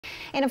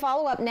In a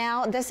follow-up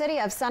now, the city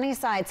of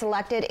Sunnyside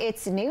selected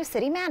its new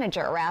city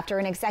manager after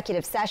an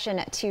executive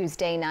session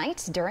Tuesday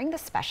night during the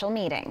special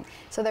meeting.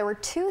 So there were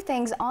two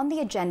things on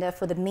the agenda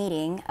for the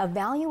meeting: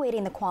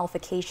 evaluating the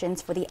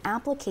qualifications for the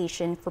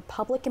application for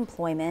public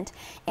employment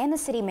and the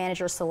city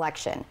manager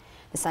selection.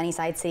 The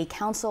Sunnyside City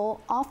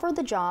Council offered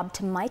the job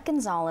to Mike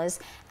Gonzalez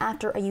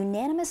after a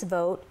unanimous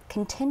vote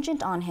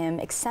contingent on him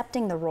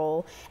accepting the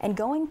role and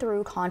going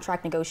through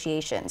contract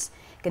negotiations.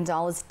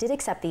 Gonzalez did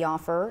accept the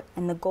offer,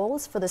 and the goal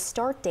is for the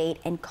start date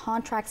and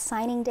contract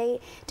signing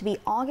date to be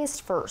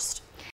August 1st.